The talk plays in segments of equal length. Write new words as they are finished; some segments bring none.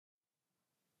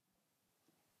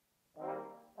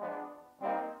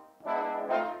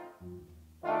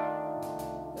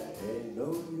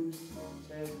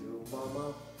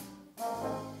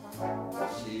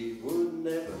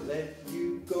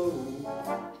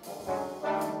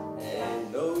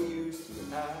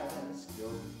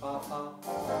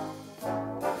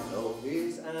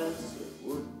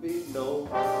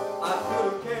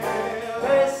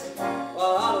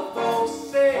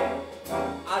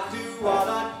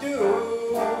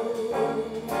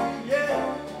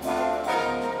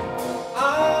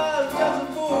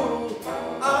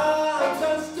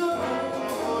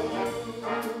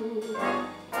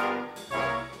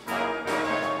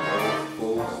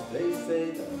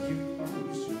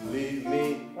should leave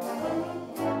me.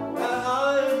 And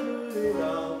I'm really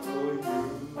down for you.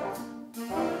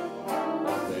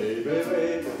 Baby,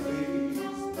 baby, please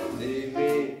believe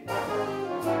me.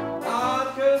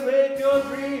 I can make your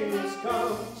dreams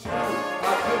come true.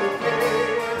 I couldn't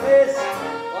care less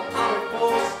what I'm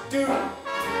supposed to do.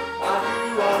 I do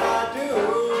what I do.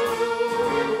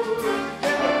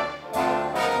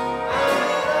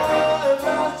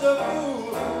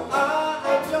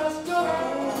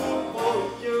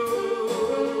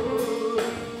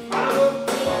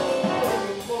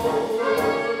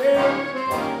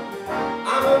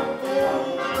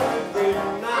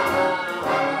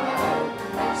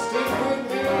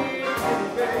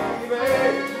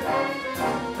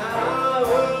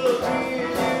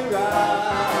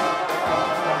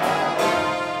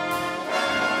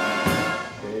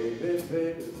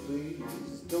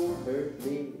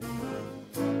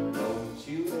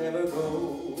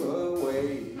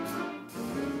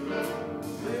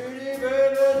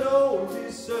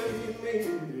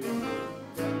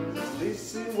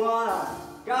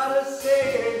 Gotta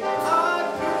say, I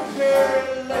could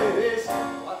care less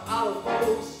what other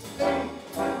folks think.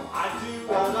 I do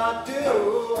what I do,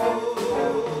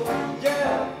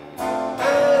 yeah.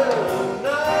 And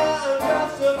I'm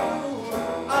just a fool.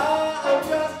 I'm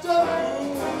just a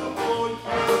fool for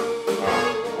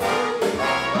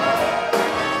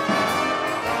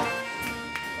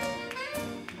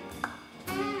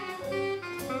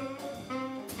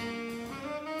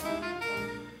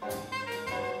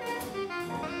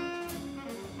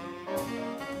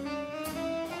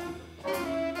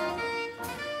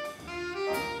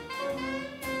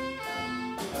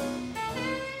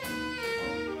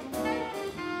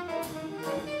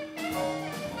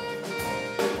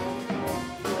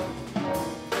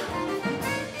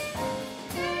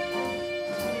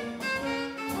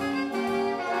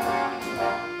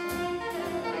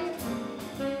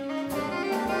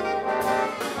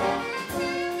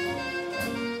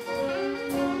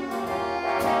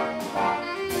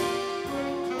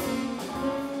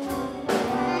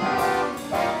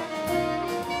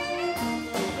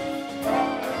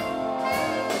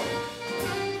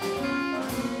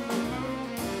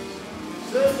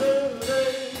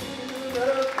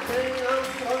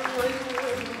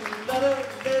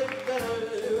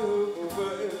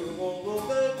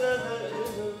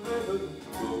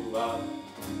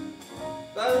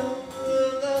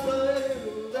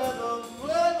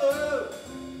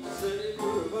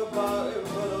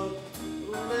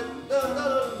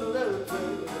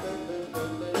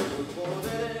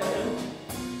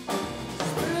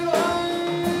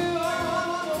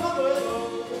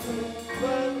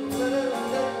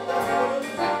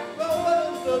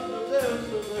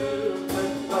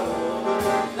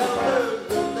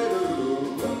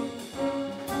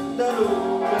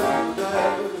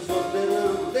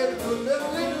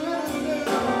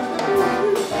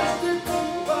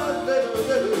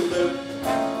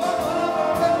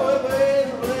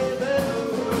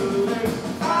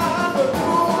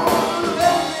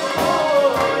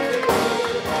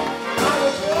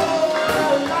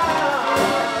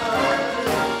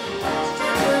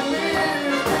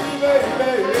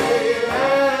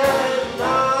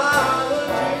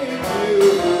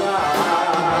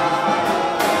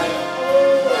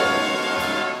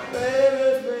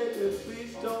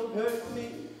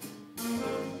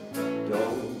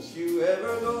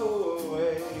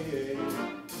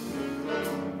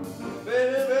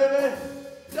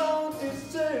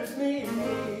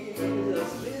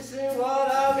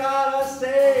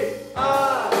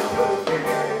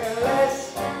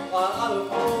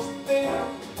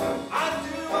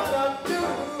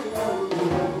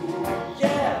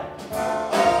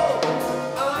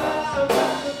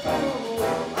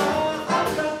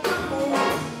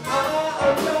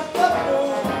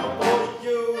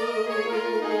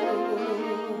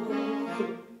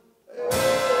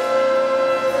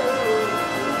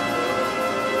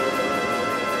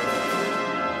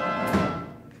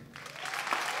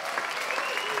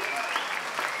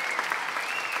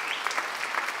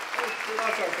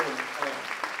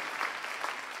Lasasen.